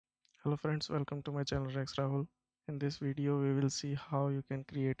Hello friends, welcome to my channel Rex Rahul. In this video, we will see how you can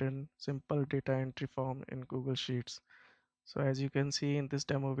create a simple data entry form in Google Sheets. So as you can see in this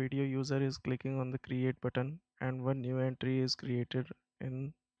demo video, user is clicking on the create button and one new entry is created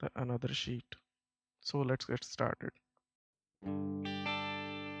in the another sheet. So let's get started.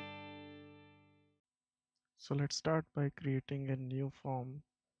 So let's start by creating a new form.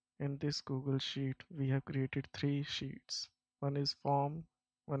 In this Google Sheet, we have created three sheets. One is form,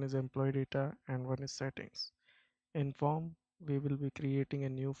 one is employee data, and one is settings. In form, we will be creating a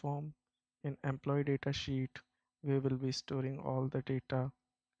new form. In employee data sheet, we will be storing all the data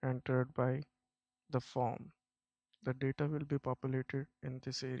entered by the form. The data will be populated in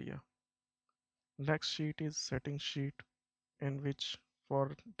this area. Next sheet is settings sheet, in which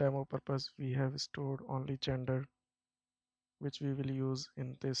for demo purpose we have stored only gender, which we will use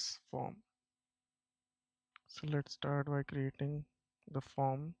in this form. So let's start by creating the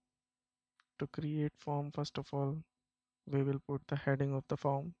form. To create form, first of all, we will put the heading of the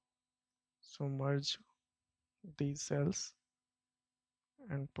form. So merge these cells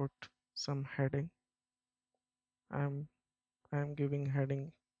and put some heading. I'm giving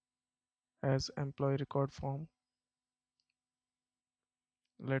heading as employee record form.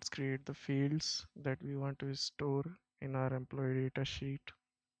 Let's create the fields that we want to store in our employee data sheet.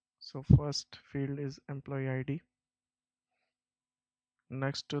 So first field is employee ID.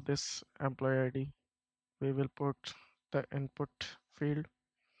 Next to this employee ID, we will put the input field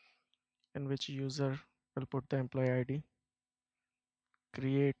in which user will put the employee ID.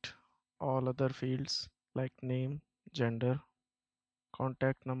 Create all other fields like name, gender,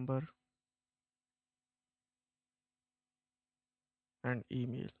 contact number, and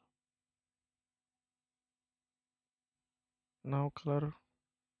email. Now color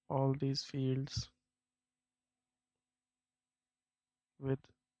all these fields with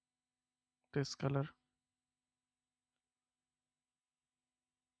this color.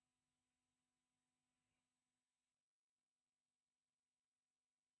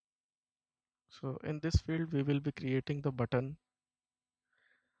 So in this field we will be creating the button.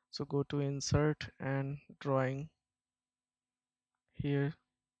 So go to insert and drawing. Here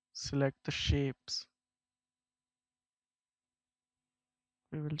select the shapes.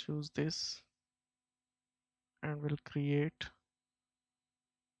 We will choose this and will create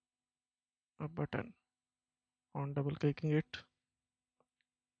a button. On double clicking it,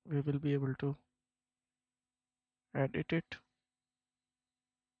 we will be able to edit it,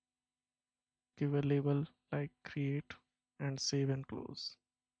 give a label like create, and save and close.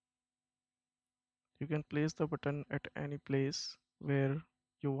 You can place the button at any place where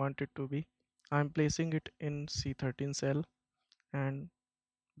you want it to be. I'm placing it in C13 cell and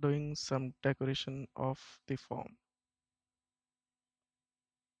doing some decoration of the form.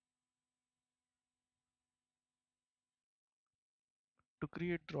 To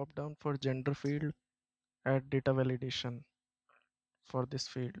create drop down for gender field, add data validation for this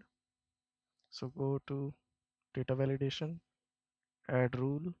field. So go to data validation, add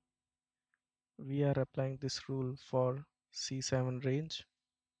rule. We are applying this rule for C7 range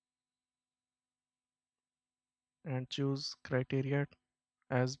and choose criteria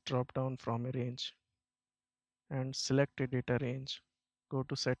as drop down from a range and select a data range. Go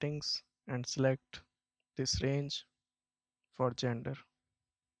to settings and select this range for gender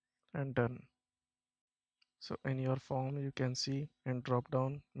and done. So in your form you can see in drop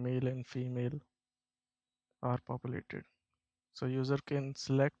down male and female are populated. So user can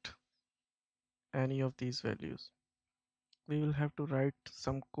select any of these values. We will have to write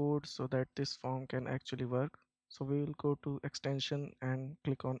some code so that this form can actually work. So we will go to extension and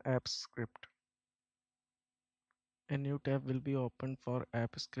click on apps script. A new tab will be opened for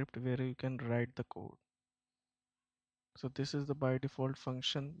app script where you can write the code. So this is the by default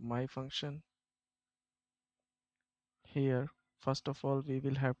function, my function. Here, first of all, we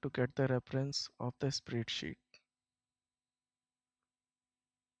will have to get the reference of the spreadsheet.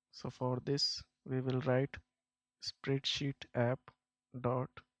 So for this, we will write spreadsheet app dot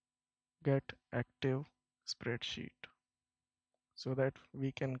get active spreadsheet so that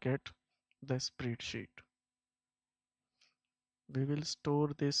we can get the spreadsheet. We will store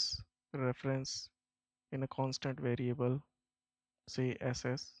this reference in a constant variable, say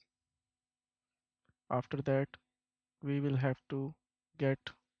SS. After that, we will have to get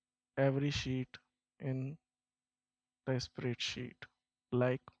every sheet in the spreadsheet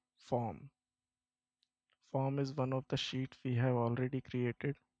like form. Form is one of the sheet we have already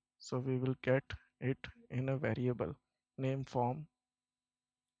created, so we will get it in a variable name form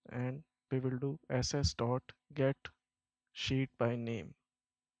and we will do ss dot get sheet by name.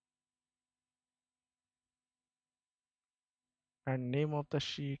 and name of the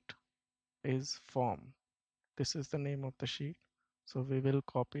sheet is form. This is the name of the sheet. So we will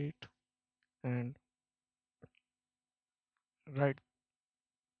copy it and write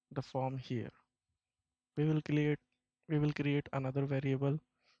the form here. We will create we will create another variable,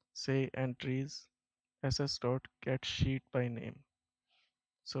 say entries ss dot get sheet by name.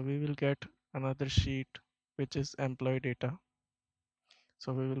 So we will get another sheet which is employee data.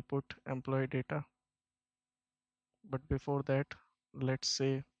 So we will put employee data. But before that, let's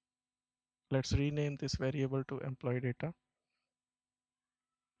say let's rename this variable to employee data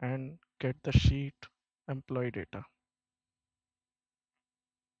and get the sheet employee data.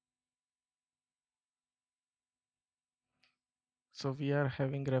 So we are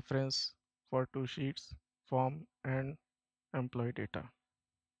having reference for two sheets, form and employee data.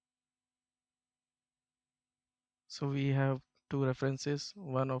 So we have two references,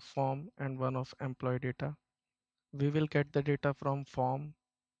 one of form and one of employee data. We will get the data from form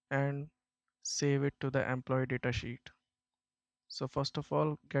and save it to the employee data sheet. So first of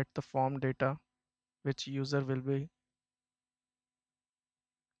all, get the form data which user will be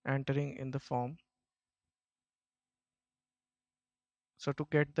entering in the form. So to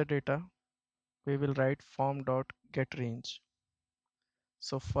get the data, we will write form dot get range.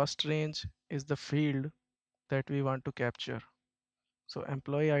 So first range is the field that we want to capture. So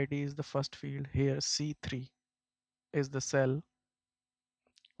employee ID is the first field. Here C3 is the cell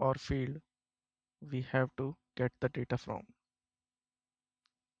or field we have to get the data from.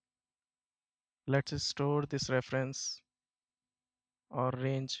 Let's store this reference or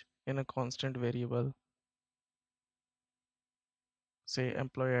range in a constant variable, say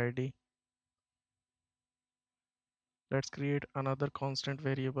employee ID. Let's create another constant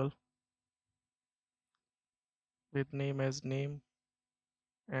variable with name as name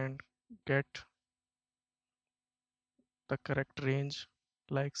and get the correct range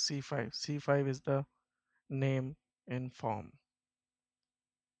like C5. C5 is the name in form.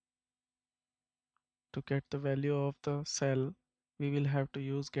 To get the value of the cell, we will have to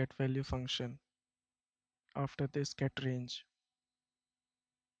use getValue function. After this getRange.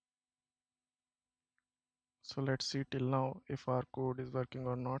 So let's see till now if our code is working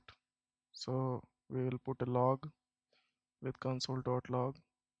or not. So we will put a log with console.log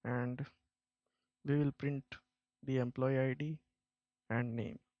and we will print the employee ID and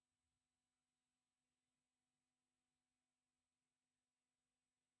name.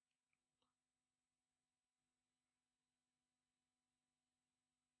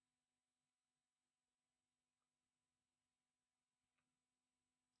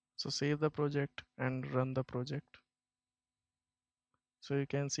 So save the project and run the project. So you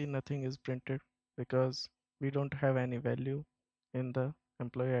can see nothing is printed because we don't have any value in the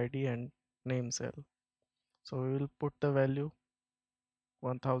employee ID and name cell. So we will put the value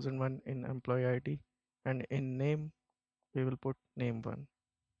 1001 in employee ID and in name we will put name1.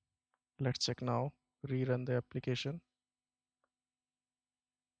 Let's check now, rerun the application.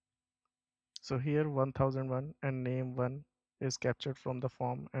 So here 1001 and name1 is captured from the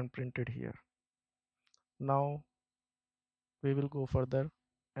form and printed here. Now we will go further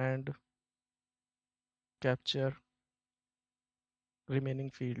and capture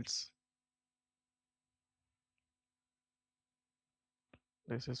remaining fields.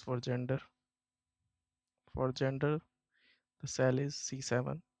 This is for gender. For gender, the cell is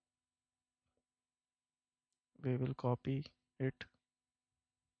C7. We will copy it.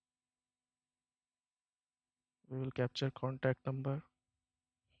 We will capture contact number.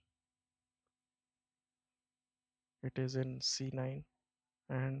 It is in C9.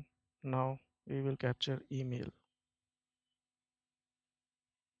 And now we will capture email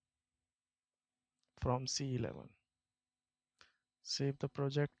from C11. Save the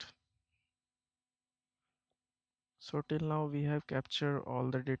project. So till now we have captured all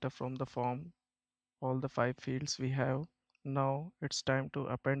the data from the form, all the 5 fields we have. Now it's time to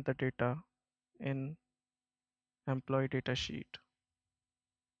append the data in employee data sheet.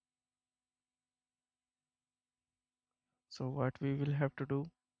 So what we will have to do,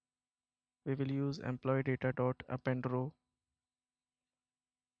 we will use employee data dot append row.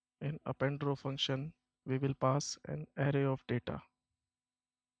 In append row function, we will pass an array of data,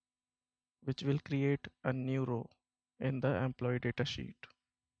 which will create a new row in the employee data sheet.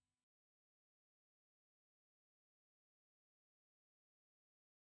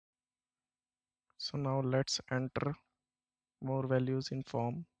 So now let's enter more values in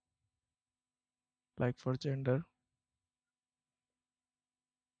form, like for gender,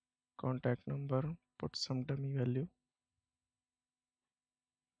 contact number, put some dummy value,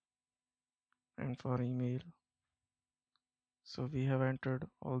 and for email, So we have entered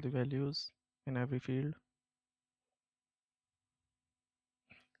all the values in every field.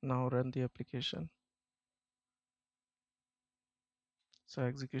 Now run the application. So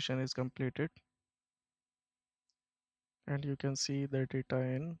execution is completed and you can see the data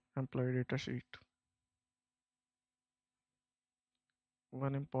in employee data sheet.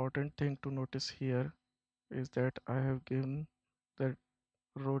 One important thing to notice here is that I have given the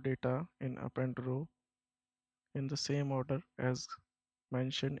row data in append row in the same order as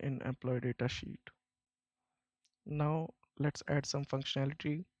mentioned in employee data sheet. Now let's add some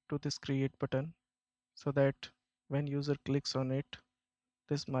functionality to this create button so that when user clicks on it,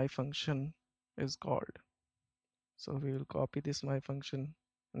 this my function is called. So we will copy this my function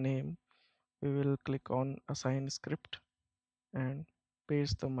name. We will click on assign script and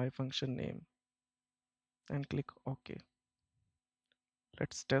paste the my function name and click OK.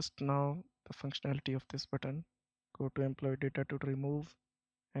 Let's test now the functionality of this button. Go to employee data to remove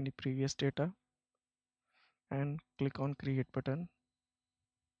any previous data and click on create button.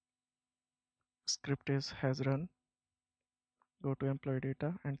 Script has run. Go to employee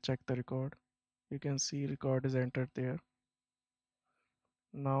data and check the record. You can see record is entered there.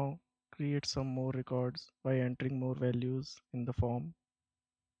 Now create some more records by entering more values in the form.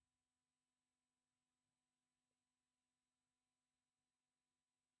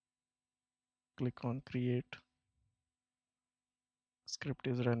 Click on create. Script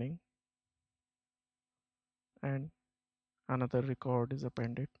is running and another record is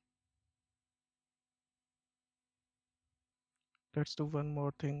appended. Let's do one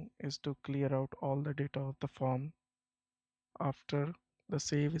more thing is to clear out all the data of the form after the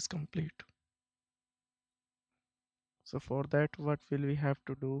save is complete. So for that, what will we have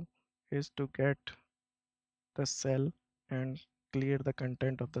to do is to get the cell and clear the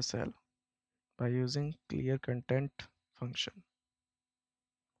content of the cell by using clear content function.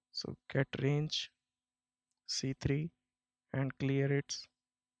 So get range C3 and clear its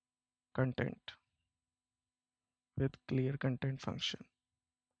content with clear content function.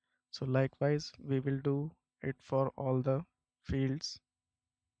 So likewise, we will do it for all the fields.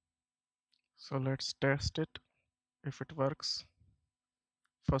 So let's test it if it works.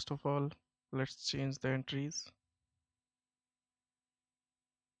 First of all, let's change the entries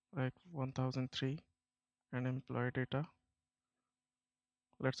like 1003 and employee data.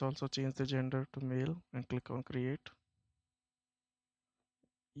 Let's also change the gender to male and click on create.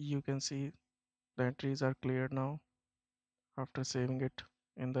 You can see the entries are cleared now after saving it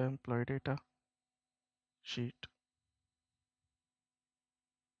in the employee data sheet.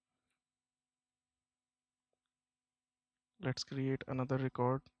 Let's create another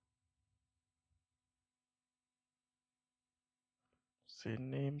record. Say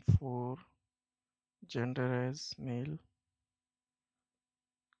name for gender as male,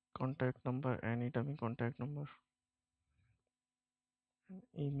 contact number any dummy contact number, and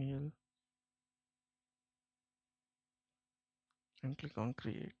email and click on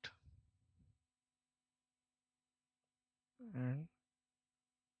create. And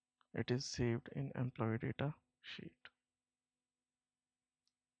it is saved in employee data sheet.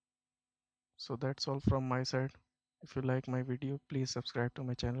 So that's all from my side. If you like my video, please subscribe to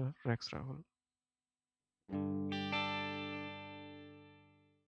my channel Rex Rahul.